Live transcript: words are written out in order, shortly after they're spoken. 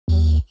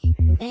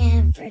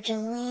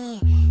Beverly,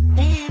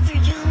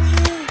 Beverly.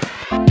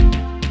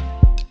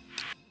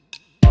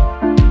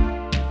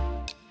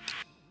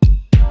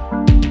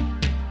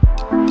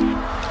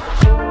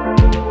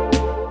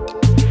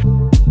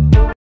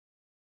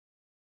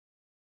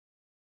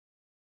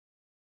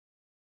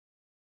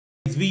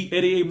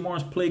 V88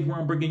 Mars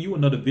Playground bringing you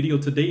another video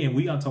today, and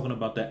we are talking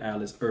about the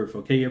Alice Earth.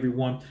 Okay,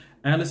 everyone,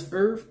 Alice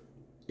Earth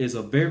is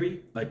a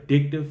very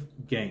addictive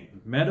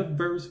game,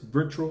 metaverse,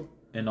 virtual,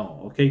 and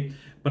all. Okay,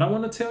 but I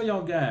want to tell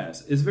y'all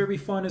guys, it's very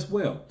fun as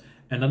well.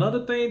 And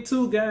another thing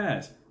too,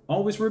 guys,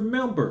 always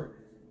remember,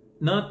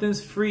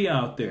 nothing's free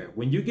out there.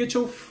 When you get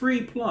your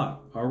free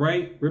plot, all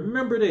right,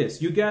 remember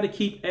this, you got to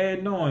keep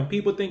adding on.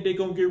 People think they're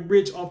gonna get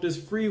rich off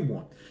this free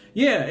one.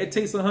 Yeah, it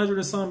takes 100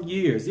 and some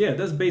years. Yeah,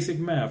 that's basic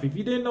math. If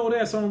you didn't know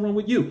that, something wrong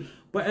with you.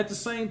 But at the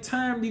same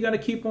time, you got to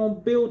keep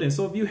on building.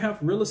 So if you have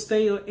real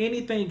estate or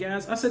anything,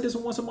 guys, I said this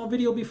once in my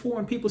video before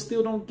and people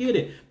still don't get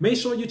it. Make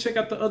sure you check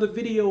out the other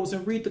videos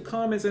and read the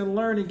comments and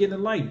learn and get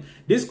enlightened.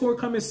 Discord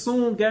coming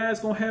soon, guys.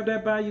 Gonna have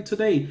that by you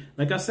today.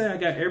 Like I said, I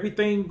got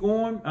everything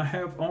going. I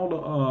have all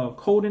the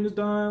coding is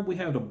done. We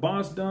have the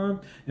bots done.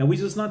 And we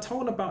just not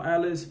talking about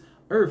Alice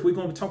Earth. We're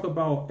going to talk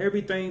about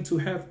everything to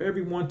have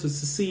everyone to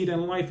succeed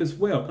in life as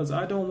well, because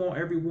I don't want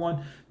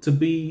everyone to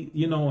be,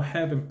 you know,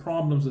 having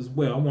problems as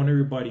well. I want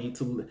everybody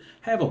to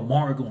have a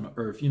mark on the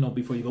earth, you know,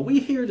 before you go. We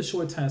here the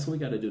short time, so we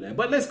got to do that.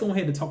 But let's go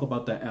ahead and talk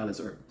about that Alice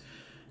Earth.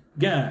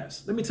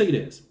 Guys, let me tell you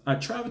this. I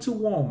traveled to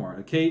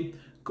Walmart, okay?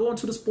 Go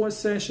into the sports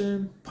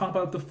section, pop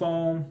out the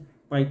phone.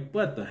 Like,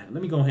 what the hell?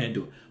 Let me go ahead and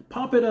do it.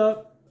 Pop it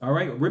up. All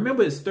right,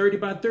 remember it's 30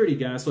 by 30,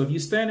 guys. So if you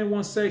stand in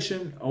one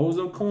section, all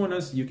those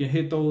corners, you can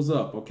hit those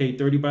up, okay,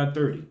 30 by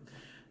 30.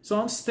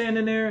 So I'm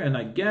standing there and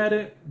I got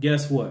it.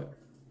 Guess what?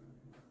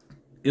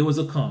 It was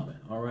a comment,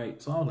 all right?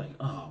 So I was like,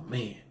 oh,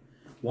 man,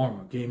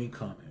 Walmart gave me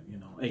comment, you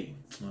know. Hey,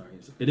 all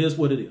right, it is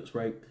what it is,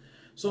 right?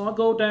 So I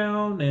go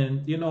down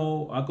and, you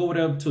know, I go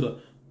there to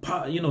the,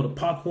 the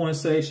popcorn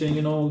section,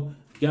 you know,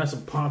 got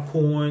some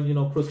popcorn, you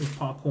know, Christmas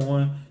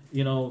popcorn,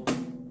 you know,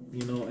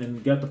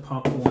 and got the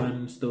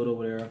popcorn stood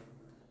over there.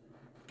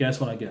 Guess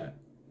what I got?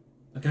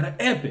 I got an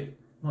Epic.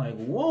 I'm like,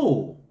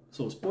 whoa.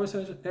 So sports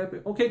has an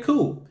Epic. Okay,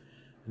 cool.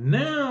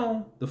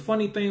 Now, the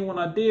funny thing when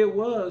I did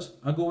was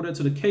I go there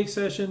to the cake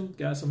session,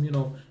 got some, you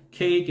know,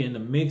 cake and the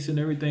mix and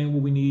everything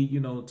what we need, you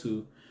know,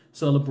 to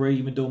celebrate,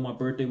 even though my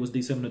birthday was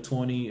December the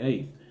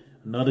 28th.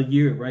 Another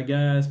year, right,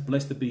 guys?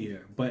 Blessed to be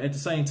here. But at the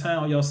same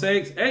time, y'all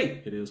sakes,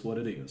 hey, it is what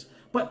it is.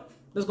 But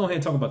let's go ahead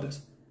and talk about this.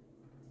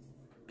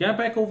 Got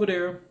back over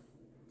there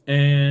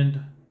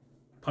and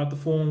popped the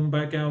phone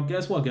back out.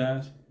 Guess what,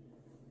 guys?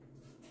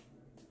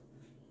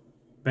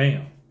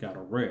 Bam, got a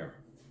rare.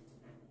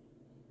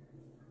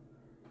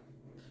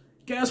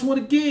 Guess what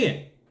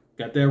again?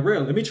 Got that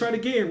rare. Let me try it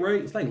again,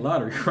 right? It's like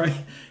lottery, right?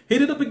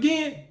 Hit it up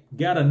again,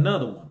 got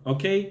another one,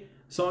 okay?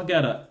 So I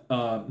got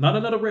a, not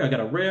another rare, I got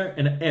a rare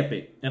and an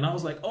epic. And I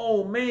was like,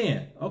 oh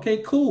man,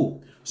 okay,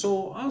 cool.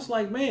 So I was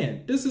like,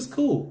 man, this is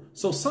cool.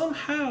 So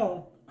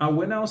somehow I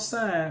went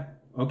outside,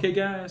 okay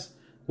guys?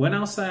 Went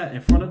outside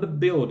in front of the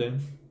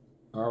building,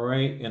 all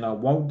right? And I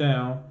walked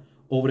down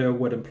over there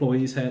where the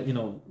employees had, you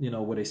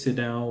know, where they sit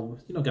down,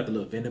 you know, got the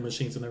little vending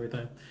machines and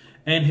everything,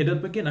 and hit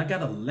up again. I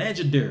got a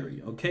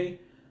legendary, okay?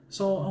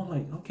 So I'm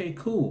like, okay,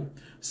 cool.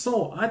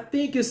 So I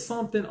think it's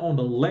something on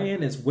the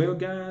land as well,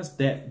 guys,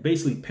 that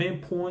basically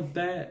pinpoint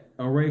that,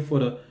 all right, for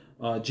the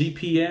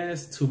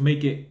GPS to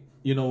make it,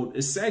 you know,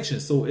 a section.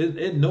 So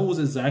it knows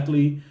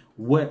exactly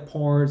what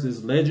parts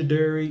is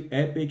legendary,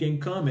 epic, and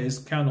common. It's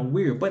kind of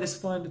weird, but it's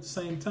fun at the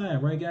same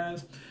time, right,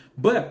 guys?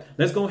 But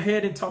let's go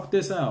ahead and talk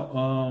this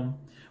out.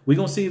 We're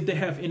going to see if they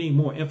have any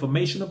more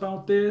information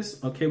about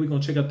this. Okay, we're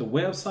going to check out the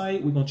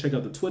website. We're going to check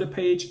out the Twitter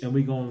page, and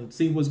we're going to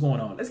see what's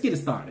going on. Let's get it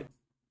started.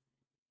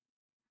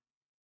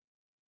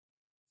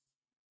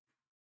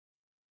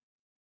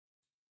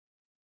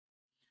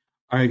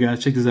 All right,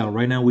 guys, check this out.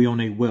 Right now, we're on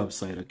a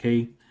website,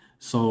 okay?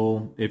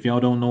 So if y'all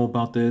don't know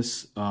about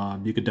this,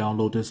 you can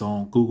download this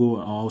on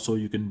Google, and also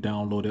you can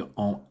download it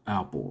on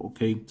Apple,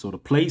 okay? So the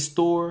Play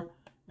Store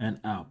and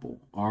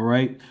Apple, all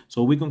right?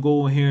 So we can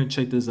go here and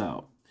check this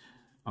out.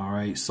 All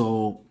right,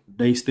 so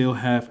they still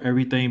have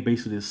everything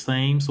basically the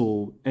same.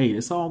 So, hey,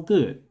 it's all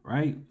good,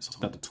 right? So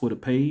got the Twitter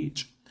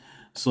page.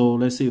 So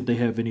let's see if they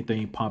have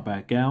anything pop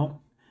back out.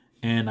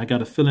 And I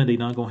got a feeling they're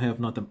not going to have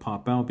nothing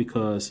pop out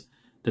because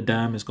the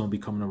dime is going to be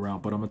coming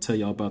around. But I'm going to tell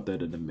y'all about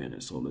that in a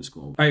minute. So let's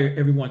go. All right,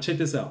 everyone, check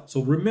this out.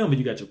 So remember,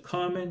 you got your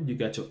common, you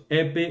got your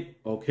epic,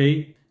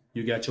 okay?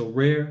 You got your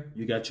rare,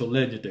 you got your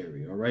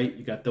legendary, all right?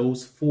 You got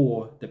those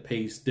four that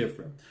pays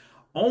different.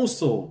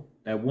 Also,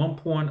 at one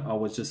point, I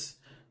was just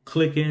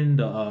clicking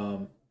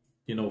the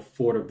you know,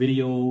 for the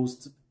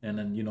videos, and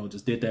then, you know,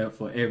 just did that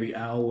for every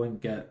hour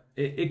and got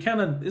it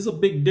kind of is a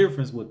big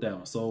difference with that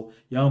one. So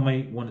y'all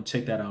might want to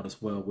check that out as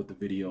well with the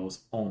videos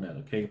on that,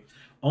 okay?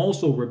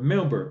 Also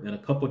remember, in a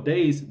couple of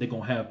days they're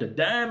gonna have the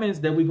diamonds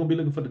that we're gonna be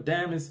looking for, the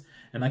diamonds,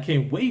 and I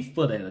can't wait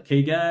for that,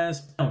 okay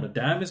guys? Now, the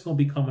diamonds gonna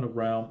be coming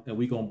around and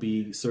we're gonna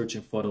be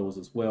searching for those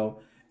as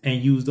well.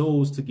 and use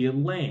those to get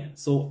land.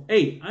 So,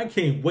 hey, I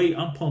can't wait.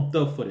 I'm pumped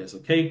up for this,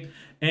 okay?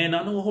 And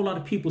I know a whole lot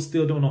of people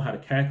still don't know how to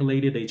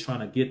calculate it. They trying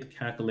to get the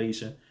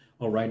calculation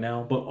right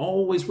now. But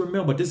always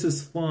remember, this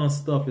is fun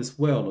stuff as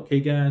well, okay,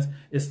 guys?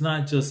 It's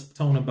not just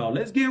talking about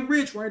let's get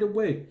rich right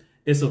away.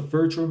 It's a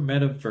virtual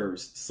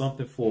metaverse,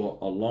 something for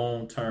a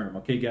long term,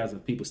 okay, guys?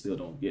 And people still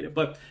don't get it.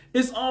 But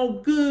it's all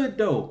good,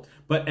 though.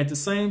 But at the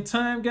same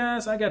time,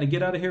 guys, I got to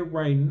get out of here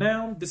right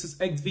now. This is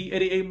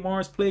XV88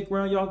 Mars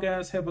Playground. Y'all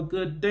guys have a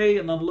good day.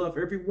 And I love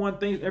everyone.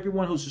 Thanks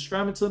everyone who's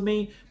subscribing to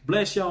me.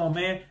 Bless y'all,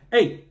 man.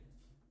 Hey,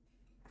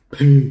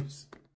 peace.